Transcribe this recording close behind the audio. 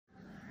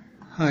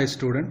Hi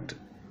student,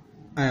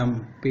 I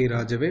am P.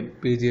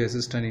 Rajavel, PG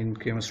Assistant in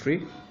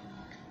Chemistry.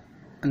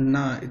 And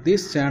now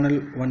this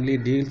channel only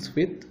deals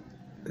with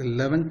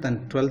 11th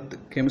and 12th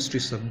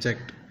chemistry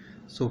subject.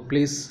 So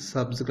please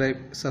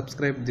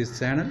subscribe this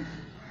channel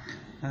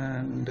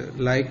and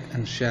like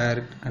and share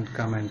it and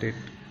comment it.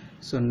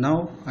 So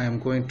now I am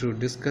going to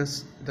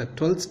discuss the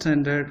 12th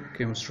standard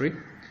chemistry.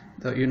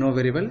 You know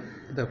very well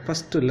the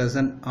first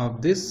lesson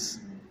of this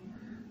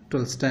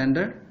 12th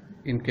standard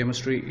in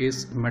chemistry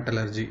is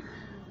metallurgy.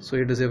 So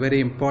it is a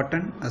very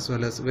important as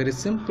well as very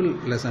simple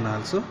lesson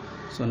also.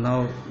 So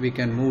now we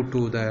can move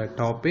to the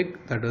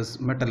topic, that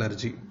is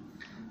metallurgy.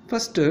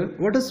 First,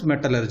 what is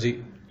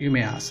metallurgy, you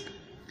may ask.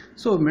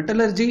 So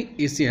metallurgy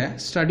is a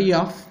study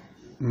of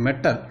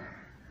metal,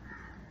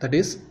 that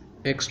is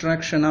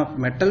extraction of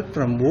metal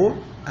from ore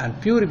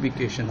and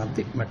purification of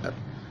the metal.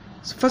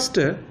 So first,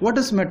 what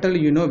is metal,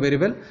 you know very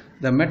well.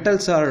 The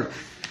metals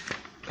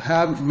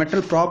have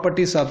metal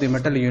properties of the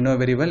metal, you know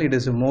very well. It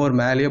is more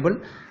malleable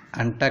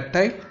and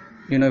ductile,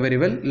 you know very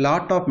well.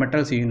 Lot of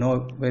metals, you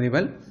know very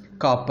well: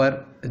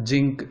 copper,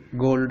 zinc,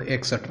 gold,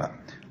 etc.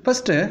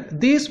 First,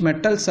 these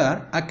metals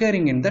are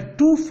occurring in the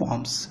two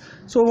forms.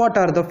 So what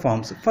are the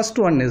forms? First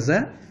one is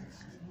a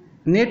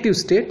native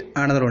state,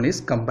 another one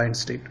is combined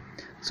state.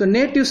 So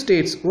native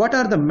states, what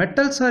are the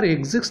metals are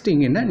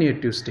existing in a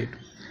native state?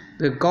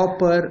 The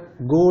copper,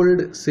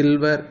 gold,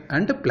 silver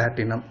and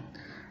platinum.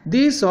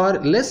 These are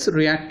less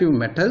reactive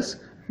metals,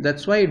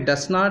 that's why it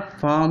does not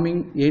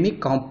forming any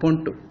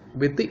compound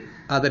with the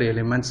other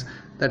elements.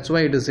 That's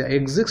why it is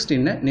exists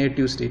in a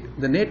native state.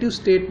 The native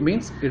state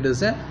means it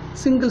is a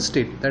single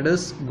state, that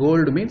is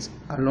gold means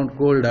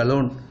gold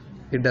alone.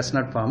 It does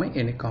not form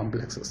any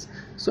complexes.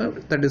 So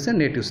that is a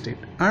native state.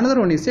 Another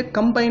one is a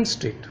combined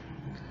state.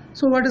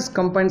 So what is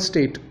combined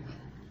state?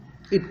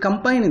 It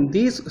combines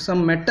these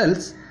some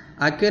metals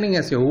occurring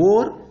as a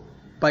ore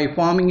by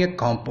forming a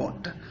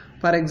compound.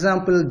 For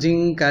example,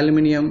 zinc,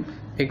 aluminium,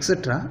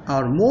 etc.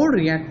 are more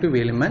reactive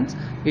elements.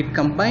 It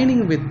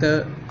combining with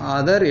the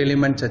other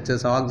elements such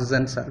as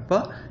oxygen,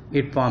 sulfur,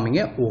 it forming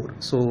a ore.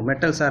 So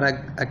metals are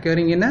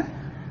occurring in a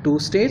two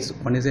states.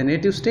 One is a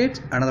native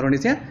state, another one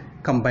is a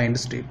combined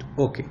state.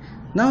 Okay.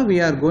 Now we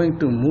are going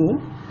to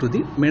move to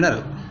the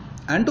mineral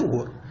and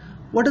ore.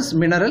 What is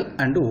mineral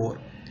and ore?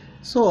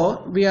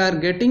 So we are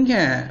getting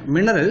a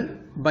mineral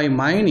by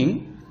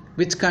mining,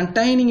 which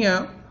containing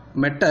a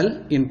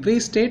metal in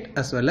free state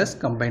as well as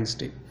combined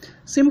state.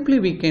 Simply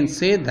we can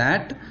say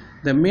that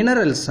the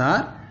minerals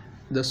are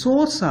the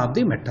source of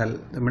the metal.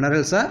 The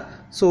minerals are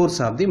source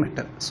of the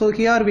metal. So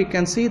here we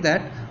can see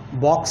that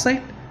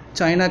bauxite,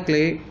 china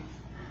clay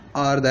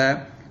are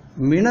the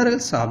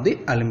minerals of the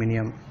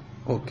aluminium.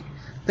 Okay.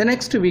 The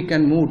next we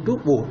can move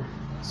to ore.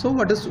 So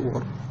what is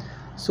ore?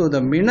 So the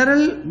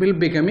mineral will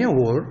become a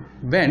ore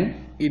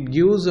when it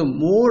gives a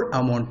more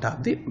amount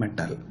of the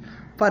metal.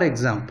 For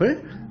example,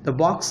 the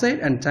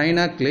bauxite and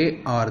china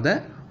clay are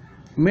the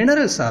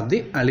minerals of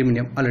the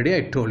aluminium. Already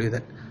I told you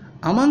that.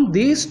 Among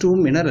these two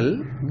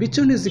minerals, which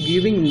one is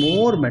giving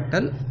more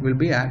metal will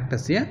be act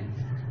as a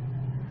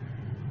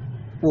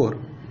ore.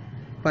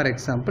 For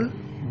example,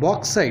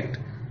 bauxite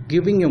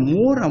giving a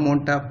more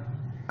amount of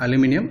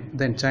aluminium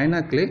than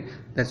china clay.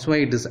 That's why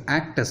it is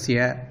act as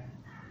a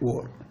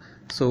ore.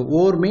 So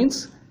ore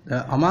means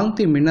among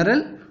the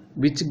mineral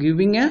which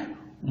giving a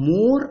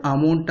more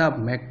amount of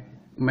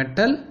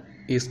metal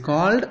is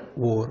called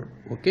ore.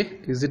 Okay,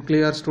 is it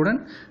clear,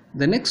 student?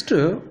 The next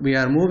we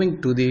are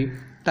moving to the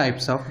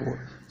types of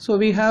ore. So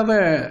we have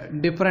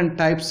different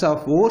types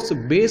of ores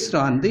based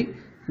on the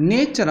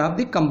nature of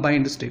the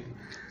combined state.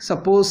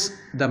 Suppose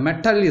the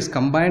metal is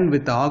combined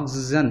with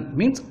oxygen,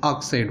 means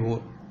oxide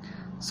ore.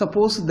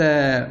 Suppose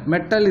the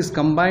metal is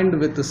combined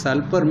with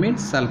sulfur,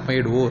 means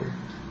sulfide ore.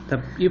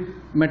 If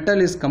metal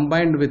is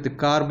combined with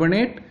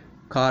carbonate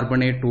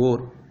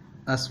ore,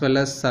 as well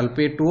as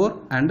sulfate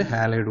ore and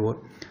halide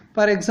ore.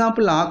 For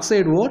example,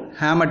 oxide ore,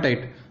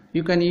 hematite.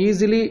 You can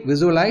easily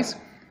visualize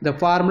the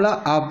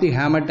formula of the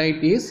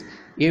hematite is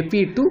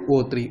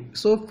Fe2O3.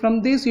 So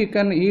from this you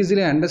can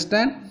easily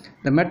understand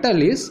the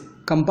metal is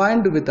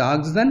combined with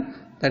oxygen.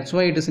 That's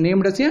why it is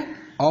named as a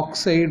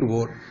oxide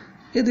ore.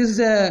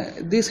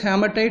 This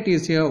hematite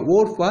is a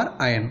ore for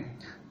iron.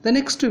 The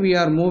next we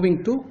are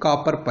moving to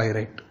copper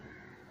pyrite.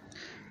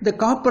 The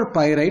copper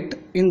pyrite,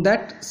 in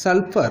that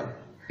sulfur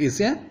is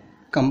a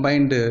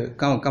combined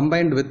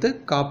with the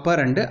copper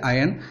and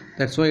iron.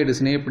 That's why it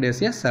is named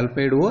as a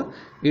sulfide ore.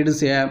 It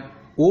is a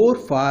ore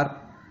for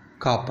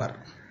copper,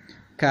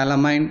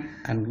 calamine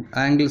and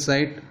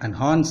anglesite and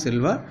horn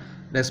silver,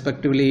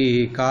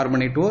 respectively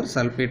carbonate ore,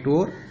 sulfate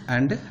ore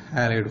and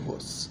halide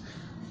ores.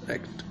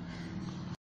 Right.